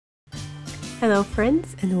Hello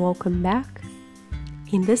friends and welcome back.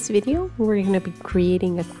 In this video we're going to be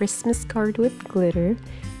creating a Christmas card with glitter.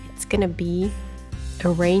 It's going to be a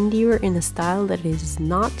reindeer in a style that is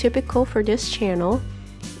not typical for this channel.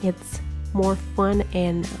 It's more fun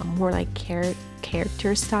and more like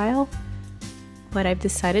character style. But I've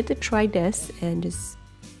decided to try this and just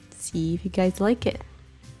see if you guys like it.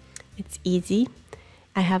 It's easy.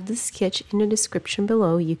 I have the sketch in the description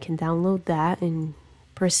below. You can download that and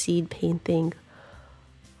proceed painting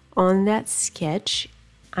on that sketch.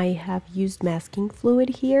 I have used masking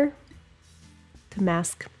fluid here to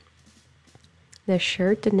mask the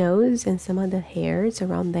shirt, the nose, and some of the hairs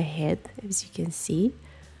around the head, as you can see.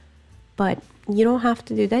 But you don't have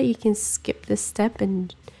to do that. You can skip this step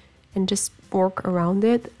and just work around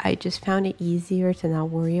it. I just found it easier to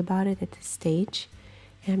not worry about it at this stage.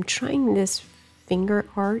 And I'm trying this finger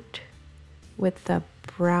art with the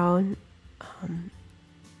brown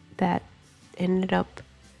that ended up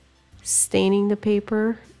staining the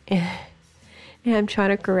paper, and I'm trying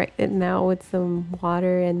to correct it now with some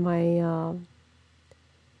water and my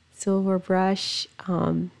silver brush.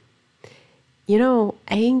 You know,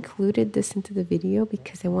 I included this into the video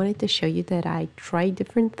because I wanted to show you that I try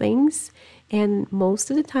different things, and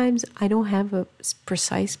most of the times I don't have a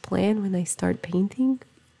precise plan when I start painting.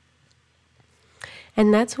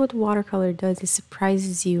 And that's what watercolor does. It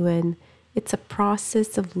surprises you, and it's a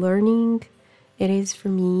process of learning. It is for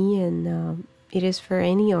me, and it is for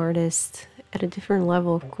any artist at a different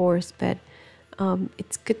level, of course. But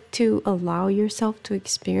it's good to allow yourself to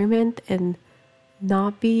experiment and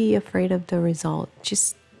not be afraid of the result.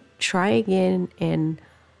 Just try again, and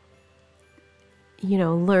you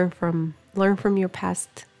know, learn from your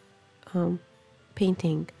past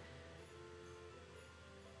painting.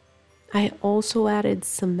 I also added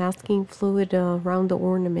some masking fluid around the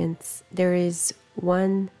ornaments. There is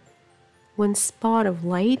one spot of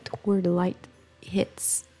light where the light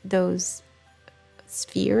hits those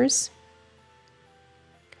spheres.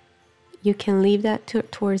 You can leave that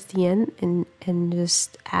towards the end and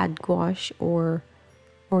just add gouache or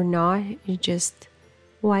not. You just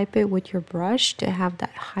wipe it with your brush to have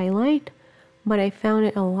that highlight. But I found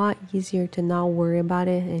it a lot easier to not worry about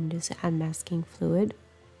it and just add masking fluid.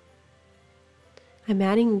 I'm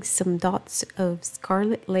adding some dots of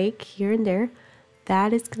Scarlet Lake here and there.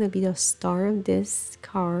 That is going to be the star of this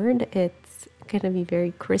card. It's going to be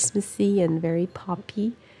very Christmassy and very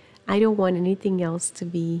poppy. I don't want anything else to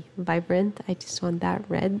be vibrant. I just want that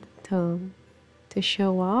red to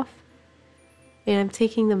show off. And I'm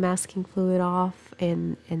taking the masking fluid off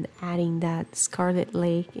and adding that Scarlet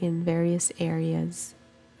Lake in various areas.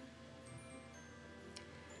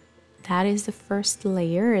 That is the first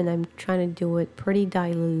layer, and I'm trying to do it pretty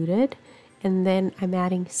diluted. And then I'm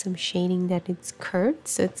adding some shading that it's curved,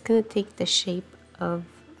 so it's going to take the shape of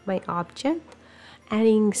my object.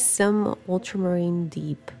 Adding some ultramarine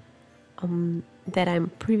deep that I'm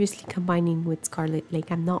previously combining with Scarlet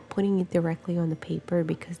Lake. I'm not putting it directly on the paper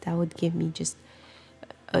because that would give me just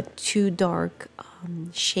a too dark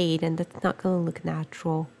shade, and that's not going to look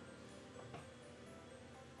natural.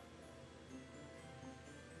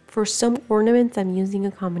 For some ornaments, I'm using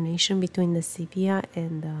a combination between the sepia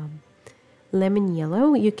and lemon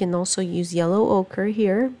yellow. You can also use yellow ochre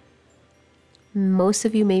here. Most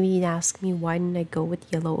of you maybe ask me, why didn't I go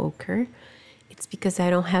with yellow ochre? It's because I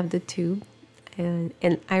don't have the tube, and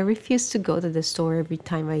I refuse to go to the store every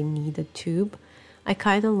time I need a tube. I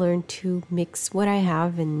kind of learned to mix what I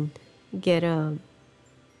have and get a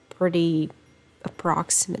pretty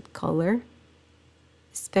approximate color.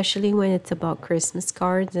 Especially when it's about Christmas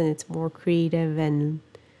cards and it's more creative and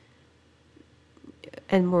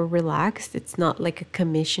more relaxed. It's not like a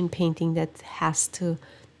commission painting that has to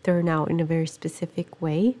turn out in a very specific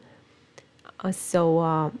way. So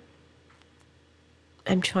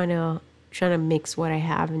I'm trying to mix what I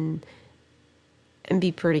have and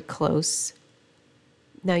be pretty close.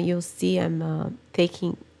 Now you'll see I'm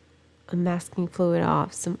taking a masking fluid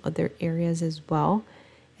off some other areas as well,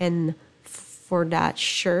 and for that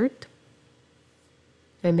shirt,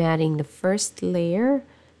 I'm adding the first layer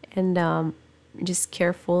and just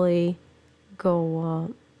carefully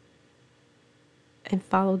go and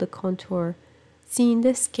follow the contour. See, in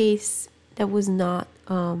this case, that was not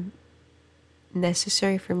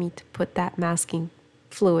necessary for me to put that masking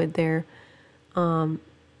fluid there. I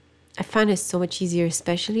find it so much easier,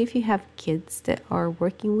 especially if you have kids that are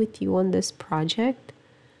working with you on this project.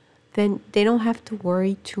 Then they don't have to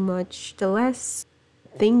worry too much. The less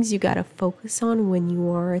things you gotta focus on when you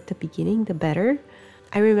are at the beginning, the better.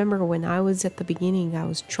 I remember when I was at the beginning, I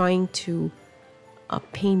was trying to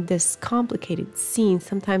paint this complicated scene.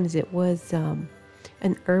 Sometimes it was an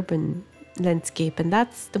urban landscape, and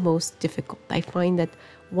that's the most difficult. I find that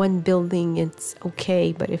one building it's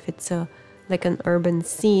okay, but if it's like an urban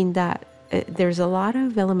scene, that there's a lot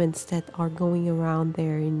of elements that are going around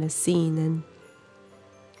there in the scene, and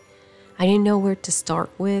I didn't know where to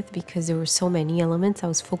start with because there were so many elements. I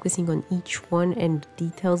was focusing on each one and the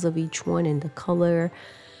details of each one and the color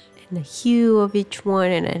and the hue of each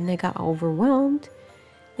one, and I got overwhelmed.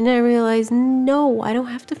 And I realized, no, I don't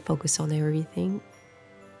have to focus on everything.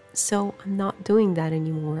 So I'm not doing that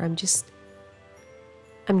anymore. I'm just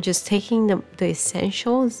taking the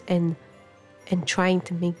essentials and trying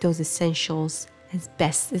to make those essentials as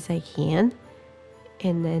best as I can,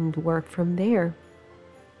 and then work from there.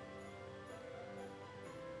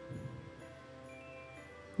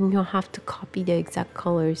 You don't have to copy the exact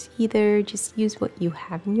colors either. Just use what you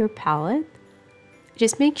have in your palette.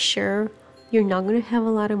 Just make sure you're not going to have a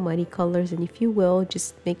lot of muddy colors, and if you will,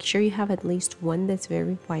 just make sure you have at least one that's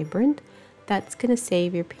very vibrant. That's going to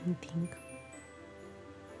save your painting.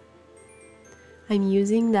 I'm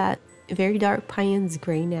using that very dark Payne's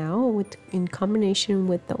gray now in combination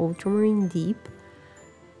with the ultramarine deep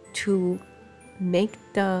to make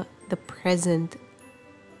the present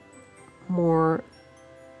more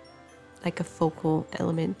like a focal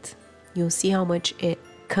element. You'll see how much it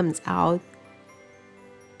comes out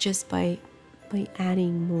just by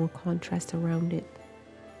adding more contrast around it.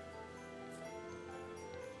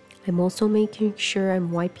 I'm also making sure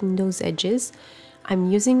I'm wiping those edges.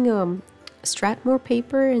 I'm using Strathmore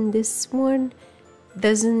paper, and this one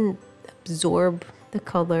doesn't absorb the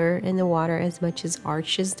color and the water as much as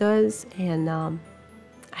Arches does, and I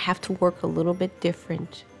have to work a little bit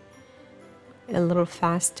different, a little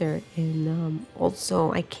faster, and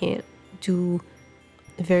also I can't do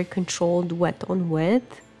a very controlled wet on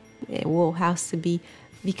wet. It will have to be,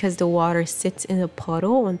 because the water sits in a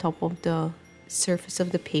puddle on top of the surface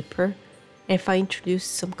of the paper. If I introduce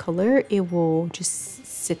some color, it will just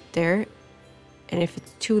sit there, and if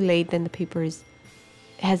it's too late, then the paper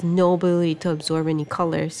has no ability to absorb any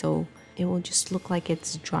color, so it will just look like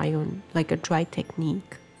it's dry on, like a dry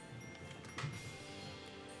technique.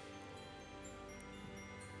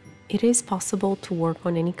 It is possible to work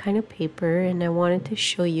on any kind of paper, and I wanted to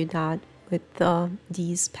show you that with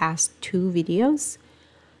these past two videos.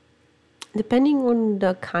 Depending on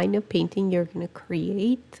the kind of painting you're going to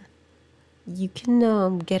create, you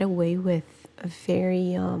can get away with a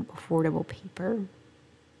very affordable paper.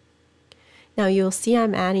 Now you'll see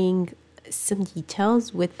I'm adding some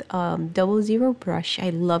details with 00 brush.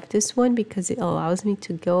 I love this one because it allows me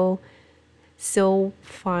to go so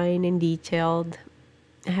fine and detailed.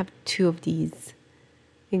 I have two of these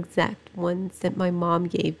exact ones that my mom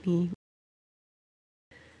gave me.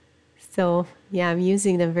 So yeah, I'm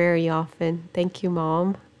using them very often. Thank you,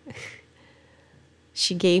 Mom.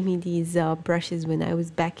 She gave me these brushes when I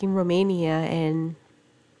was back in Romania, and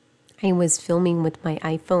I was filming with my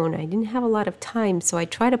iPhone. I didn't have a lot of time, so I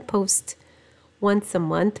tried to post once a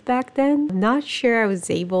month back then. I'm not sure I was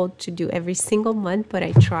able to do every single month, but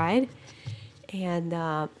I tried. And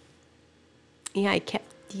yeah, I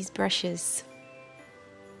kept these brushes.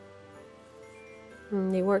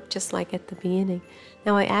 They work just like at the beginning.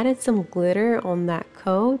 Now I added some glitter on that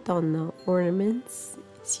coat, on the ornaments,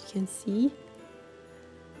 as you can see.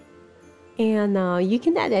 And you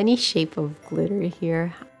can add any shape of glitter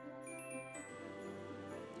here.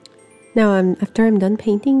 Now after I'm done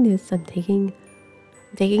painting this, I'm taking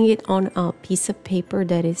it on a piece of paper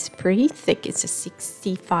that is pretty thick. It's a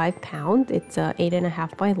 65 pound. It's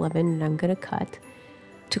 8.5 by 11, and I'm gonna cut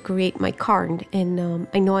to create my card. And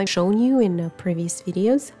I know I've shown you in previous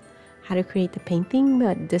videos how to create the painting,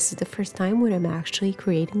 but this is the first time when I'm actually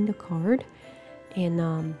creating the card. And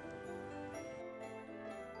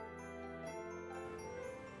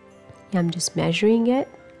I'm just measuring it,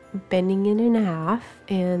 bending it in half,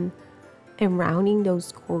 and rounding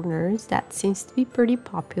those corners. That seems to be pretty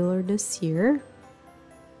popular this year.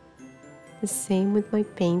 The same with my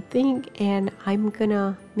painting, and I'm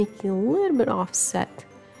gonna make it a little bit offset.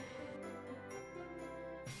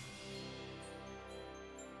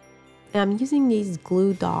 I'm using these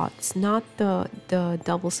glue dots, not the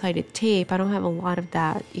double-sided tape. I don't have a lot of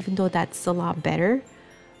that, even though that's a lot better,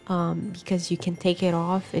 because you can take it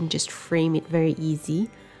off and just frame it very easy.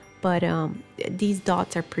 But these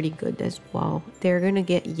dots are pretty good as well. They're gonna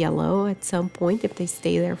get yellow at some point if they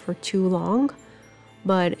stay there for too long.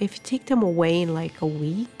 But if you take them away in like a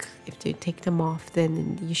week, if you take them off,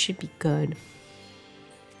 then you should be good.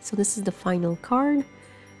 So this is the final card.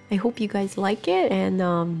 I hope you guys like it,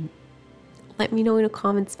 and let me know in the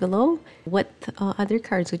comments below what other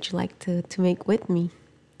cards would you like to make with me.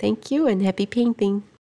 Thank you and happy painting!